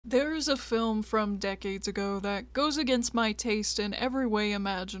There's a film from decades ago that goes against my taste in every way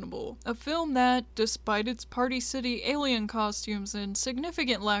imaginable. A film that, despite its Party City alien costumes and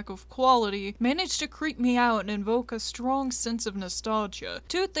significant lack of quality, managed to creep me out and invoke a strong sense of nostalgia.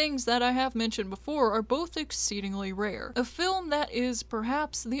 Two things that I have mentioned before are both exceedingly rare. A film that is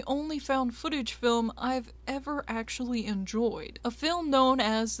perhaps the only found footage film I've ever actually enjoyed. A film known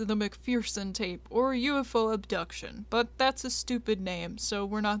as the McPherson Tape, or UFO Abduction, but that's a stupid name, so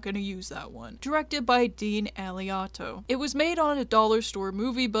we're not going to use that one. Directed by Dean Aliato. It was made on a dollar store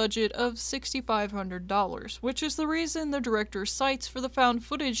movie budget of $6,500, which is the reason the director cites for the found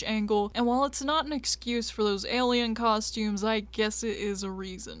footage angle, and while it's not an excuse for those alien costumes, I guess it is a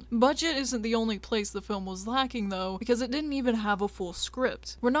reason. Budget isn't the only place the film was lacking though, because it didn't even have a full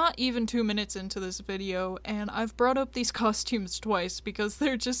script. We're not even 2 minutes into this video, and I've brought up these costumes twice because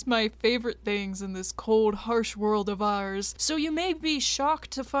they're just my favorite things in this cold, harsh world of ours. So you may be shocked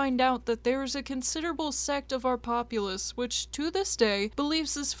to find out that there's a considerable sect of our populace which, to this day,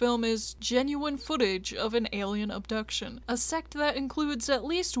 believes this film is genuine footage of an alien abduction. A sect that includes at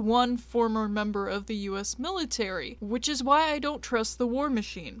least one former member of the US military, which is why I don't trust the war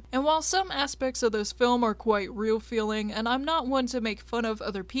machine. And while some aspects of this film are quite real feeling, and I'm not one to make fun of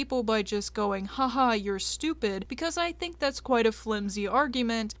other people by just going, haha, you're stupid, because I think that's quite a flimsy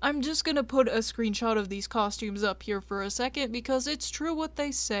argument, I'm just gonna put a screenshot of these costumes up here for a second because it's true what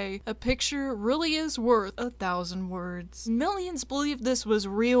they say, a picture really is worth 1,000 words. Millions believe this was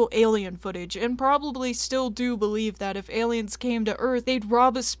real alien footage, and probably still do believe that if aliens came to Earth, they'd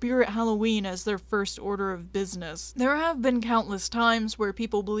rob a spirit Halloween as their first order of business. There have been countless times where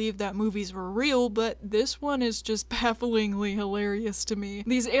people believe that movies were real, but this one is just bafflingly hilarious to me.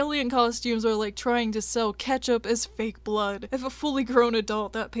 These alien costumes are like trying to sell ketchup as fake blood. If a fully grown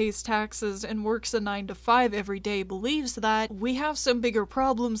adult that pays taxes and works a 9 to 5 every day believes that, we have some bigger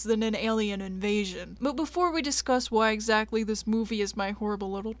problems than an alien invasion. But before we discuss why exactly this movie is my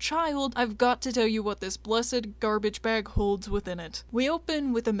horrible little child, I've got to tell you what this blessed garbage bag holds within it. We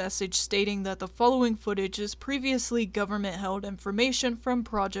open with a message stating that the following footage is previously government-held information from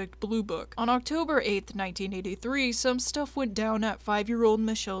Project Blue Book. On October 8th, 1983, some stuff went down at 5-year-old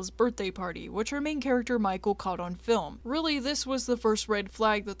Michelle's birthday party, which her main character Michael caught on film. Really, this was the first red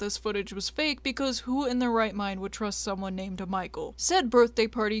flag that this footage was fake, because who in their right mind would trust someone named Michael? Said birthday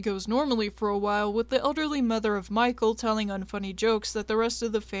party goes normally for a while, with the elderly mother of Michael telling unfunny jokes that the rest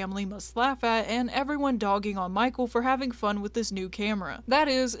of the family must laugh at, and everyone dogging on Michael for having fun with this new camera. That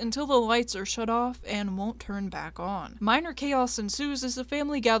is, until the lights are shut off and won't turn back on. Minor chaos ensues as the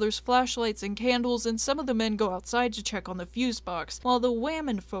family gathers flashlights and candles, and some of the men go outside to check on the fuse box, while the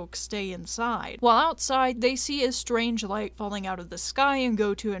whammon folks stay inside. While outside, they see a strange light falling out of the sky and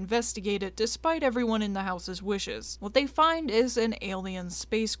go to investigate it despite everyone in the house's wishes. What they find is an alien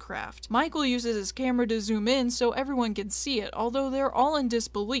spacecraft. Michael uses his camera to zoom in so everyone can see it, although they're all in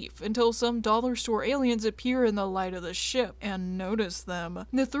disbelief until some dollar store aliens appear in the light of the ship and notice them.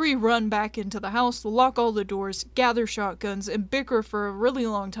 The three run back into the house, lock all the doors, gather shotguns, and bicker for a really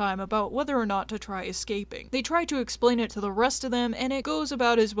long time about whether or not to try escaping. They try to explain it to the rest of them, and it goes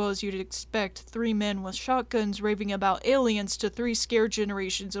about as well as you'd expect 3 men with shotguns raving about aliens to 3 scared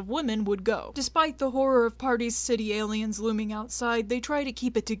generations of women would go. Despite the horror of Party City aliens looming outside, they try to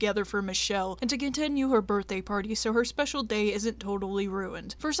keep it together for Michelle and to continue her birthday party so her special day isn't totally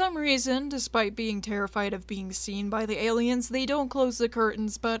ruined. For some reason, despite being terrified of being seen by the aliens, they don't close the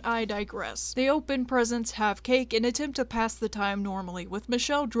curtains, but I digress. They open presents, have cake, and attempt to pass the time normally, with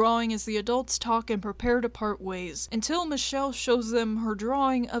Michelle drawing as the adults talk and prepare to part ways, until Michelle shows them her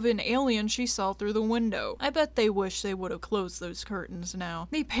drawing of an alien she saw through the window. I bet they wish they would have closed those curtains now.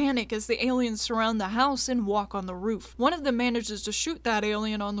 They panic as the aliens surround the house and walk on the roof. One of them manages to shoot that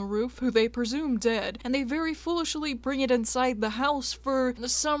alien on the roof, who they presume dead, and they very foolishly bring it inside the house for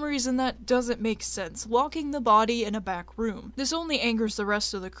some reason that doesn't make sense, locking the body in a back room. This only angers the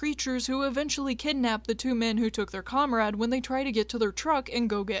rest of the creatures, who eventually kidnap the 2 men who took their comrade when they try to get to their truck and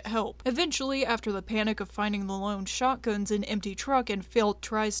go get help. Eventually, after the panic of finding the lone shotguns in empty truck and failed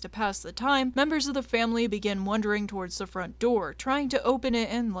tries to pass the time, members of the family begin wandering towards the front door, trying to open it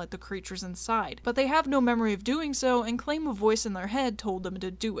and let the creatures inside. But they have no memory of doing so and claim a voice in their head told them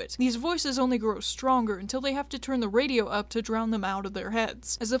to do it. These voices only grow stronger until they have to turn the radio up to drown them out of their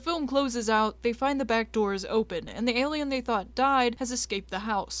heads. As the film closes out, they find the back door is open, and the alien they thought died has escaped the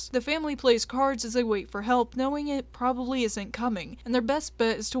house. The family plays cards as they wait for help, knowing it probably isn't coming, and their best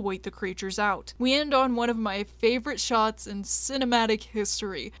bet is to wait the creatures out. We end on one of my favorite shots in cinematic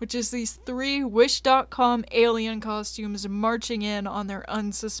history, which is these 3 Wish.com alien costumes marching in on their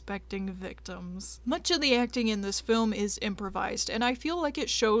unsuspecting victims. Much of the acting in this film is improvised, and and I feel like it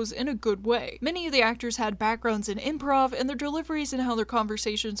shows in a good way. Many of the actors had backgrounds in improv, and their deliveries and how their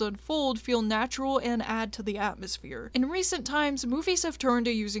conversations unfold feel natural and add to the atmosphere. In recent times, movies have turned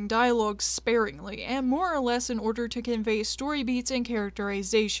to using dialogue sparingly, and more or less in order to convey story beats and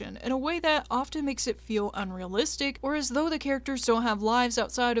characterization, in a way that often makes it feel unrealistic, or as though the characters don't have lives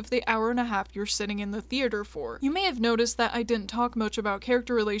outside of the hour and a half you're sitting in the theater for. You may have noticed that I didn't talk much about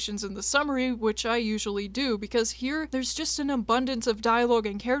character relations in the summary, which I usually do, because here there's just an abundance of dialogue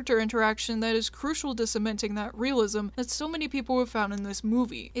and character interaction that is crucial to cementing that realism that so many people have found in this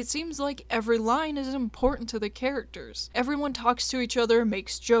movie. It seems like every line is important to the characters. Everyone talks to each other,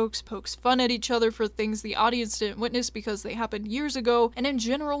 makes jokes, pokes fun at each other for things the audience didn't witness because they happened years ago, and in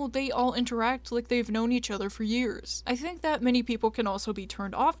general, they all interact like they've known each other for years. I think that many people can also be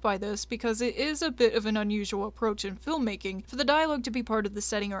turned off by this because it is a bit of an unusual approach in filmmaking for the dialogue to be part of the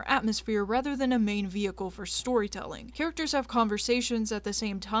setting or atmosphere rather than a main vehicle for storytelling. Characters have conversations at the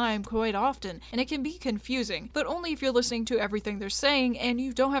same time quite often, and it can be confusing, but only if you're listening to everything they're saying and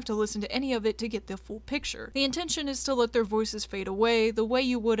you don't have to listen to any of it to get the full picture. The intention is to let their voices fade away the way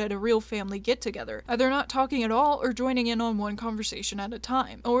you would at a real family get-together, either not talking at all or joining in on one conversation at a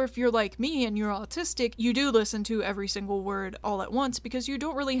time. Or if you're like me and you're autistic, you do listen to every single word all at once because you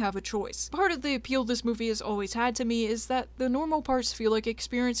don't really have a choice. Part of the appeal this movie has always had to me is that the normal parts feel like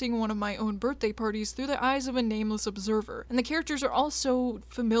experiencing one of my own birthday parties through the eyes of a nameless observer, and the characters are all so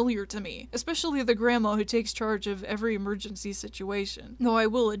familiar to me, especially the grandma who takes charge of every emergency situation. Though I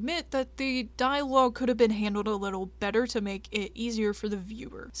will admit that the dialogue could have been handled a little better to make it easier for the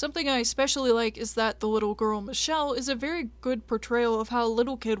viewer. Something I especially like is that the little girl Michelle is a very good portrayal of how a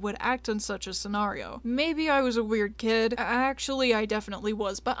little kid would act in such a scenario. Maybe I was a weird kid, actually I definitely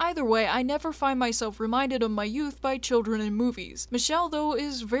was, but either way, I never find myself reminded of my youth by children in movies. Michelle, though,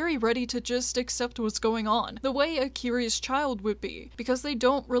 is very ready to just accept what's going on, the way a curious child would be, because they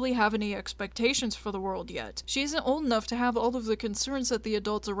don't really have any expectations for the world yet. She isn't old enough to have all of the concerns that the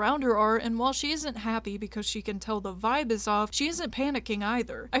adults around her are, and while she isn't happy because she can tell the vibe is off, she isn't panicking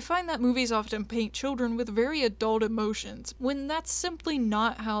either. I find that movies often paint children with very adult emotions, when that's simply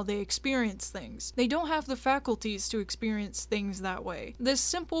not how they experience things. They don't have the faculties to experience things that way. This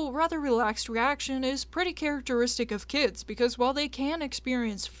simple, rather relaxed reaction is pretty characteristic of kids, because while they can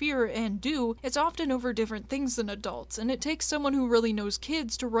experience fear and do, it's often over different things than adults, and it takes someone who really knows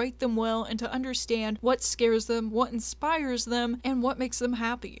kids to write them well and to understand what scares them, what inspires them, and what makes them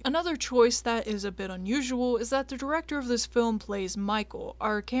happy. Another choice that is a bit unusual is that the director of this film plays Michael,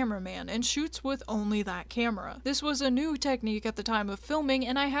 our cameraman, and shoots with only that camera. This was a new technique at the time of filming,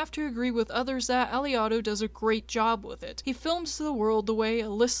 and I have to agree with others that Aliato does a great job with it. He films the world the way a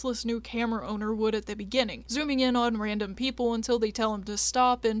listless new camera owner would at the beginning, zooming in on random people until they tell him to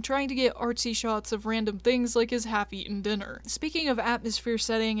stop and trying to get artsy shots of random things like his half-eaten dinner. Speaking of atmosphere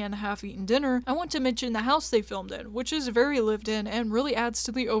setting and half-eaten dinner, I want to mention the house they filmed in, which is very lived in and really adds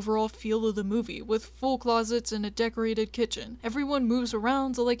to the overall feel of the movie, with full closets and a decorated kitchen. Everyone moves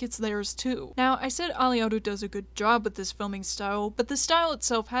around like it's theirs too. Now, I said Aliato does a good job with this filming style, but the style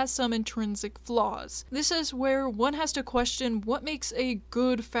itself has some intrinsic flaws. This is where one has to question what makes a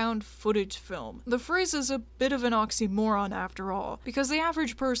good found footage film. The phrase is a bit of an oxymoron after all, because the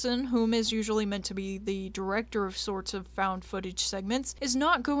average person, whom is usually meant to be the director of sorts of found footage segments, is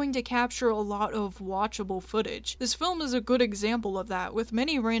not going to capture a lot of watchable footage. This film is a good example of that, with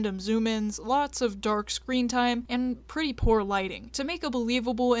many random zoom-ins, lots of dark screen time, and pretty poor lighting. To make a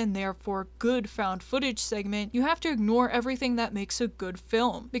believable and therefore good found footage segment, you have to ignore everything that makes a good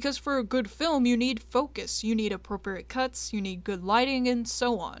film. Because for a good film, you need focus, you need appropriate cuts, you need good lighting, and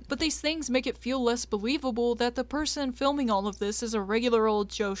so on. But these things make it feel less believable that the person filming all of this is a regular old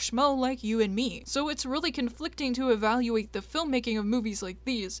Joe Schmo like you and me. So it's really conflicting to evaluate the filmmaking of movies like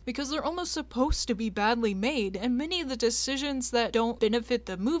these, because they're almost supposed to be badly made, and many of the decisions that don't benefit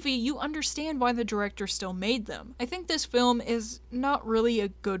the movie, you understand why the director still made them. I think this film is not really a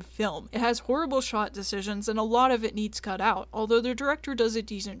good film. It has horrible shot decisions, and a lot of it needs cut out, although the director does a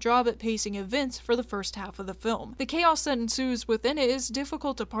decent job at pacing events for the first half of the film. The chaos that ensues within it is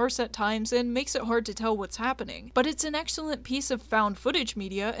difficult to parse at times and makes it hard to tell what's happening, but it's an excellent piece of found footage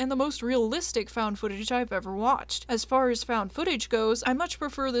media and the most realistic found footage I've ever watched. As far as found footage goes, I much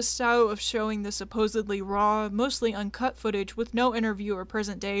prefer the style of showing the supposedly raw, mostly uncut footage with no interview or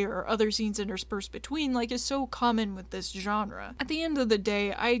present day or other scenes interspersed between like is so common with this genre. At the end of the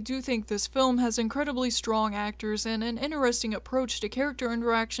day, I do think this film has incredibly strong actors and an interesting approach to character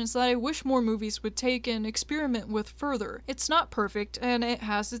interactions that I wish more movies would take and experiment with further. It's not perfect, and it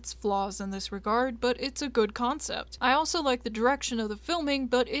has its flaws in this regard, but it's a good concept. I also like the direction of the filming,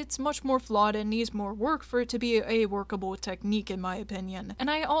 but it's much more flawed and needs more work for it to be a work remarkable technique in my opinion. And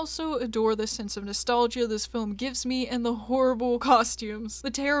I also adore the sense of nostalgia this film gives me and the horrible costumes.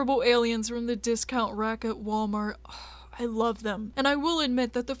 The terrible aliens from the discount rack at Walmart. I love them. And I will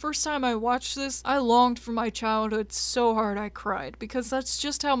admit that the first time I watched this, I longed for my childhood so hard I cried, because that's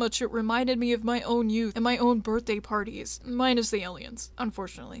just how much it reminded me of my own youth and my own birthday parties. Minus the aliens,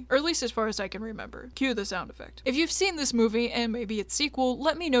 unfortunately. Or at least as far as I can remember. Cue the sound effect. If you've seen this movie, and maybe its sequel,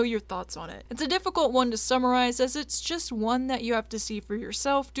 let me know your thoughts on it. It's a difficult one to summarize, as it's just one that you have to see for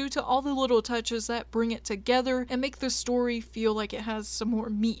yourself due to all the little touches that bring it together and make the story feel like it has some more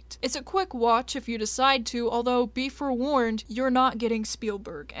meat. It's a quick watch if you decide to, although be forewarned, you're not getting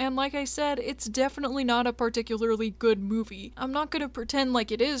Spielberg, and like I said, it's definitely not a particularly good movie. I'm not gonna pretend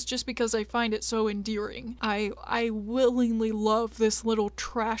like it is just because I find it so endearing. I willingly love this little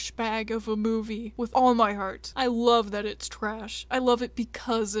trash bag of a movie with all my heart. I love that it's trash. I love it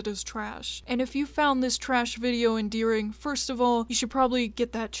because it is trash. And if you found this trash video endearing, first of all, you should probably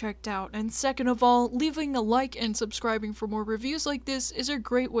get that checked out, and second of all, leaving a like and subscribing for more reviews like this is a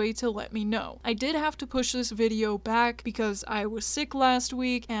great way to let me know. I did have to push this video back because I was sick last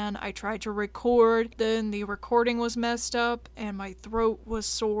week and I tried to record, then the recording was messed up and my throat was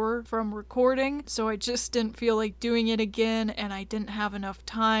sore from recording, so I just didn't feel like doing it again and I didn't have enough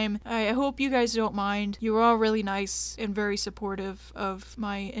time. I hope you guys don't mind. You were all really nice and very supportive of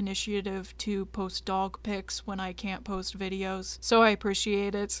my initiative to post dog pics when I can't post videos, so I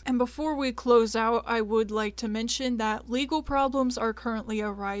appreciate it. And before we close out, I would like to mention that legal problems are currently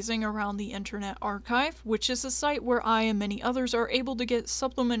arising around the Internet Archive, which is a site where I and many others are able to get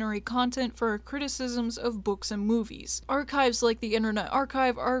supplementary content for criticisms of books and movies. Archives like the Internet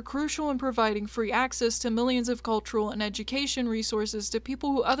Archive are crucial in providing free access to millions of cultural and education resources to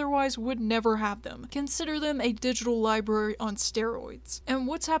people who otherwise would never have them. Consider them a digital library on steroids. And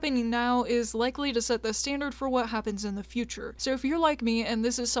what's happening now is likely to set the standard for what happens in the future. So if you're like me and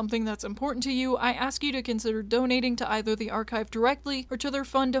this is something that's important to you, I ask you to consider donating to either the archive directly or to their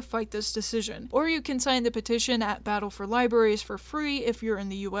fund to fight this decision. Or you can sign the petition at Battle for Libraries for free if you're in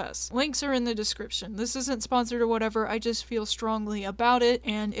the US. Links are in the description. This isn't sponsored or whatever, I just feel strongly about it,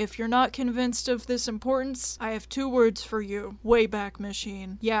 and if you're not convinced of this importance, I have two words for you. Wayback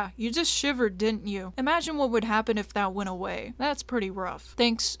Machine. Yeah, you just shivered, didn't you? Imagine what would happen if that went away. That's pretty rough.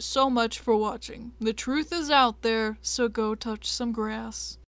 Thanks so much for watching. The truth is out there, so go touch some grass.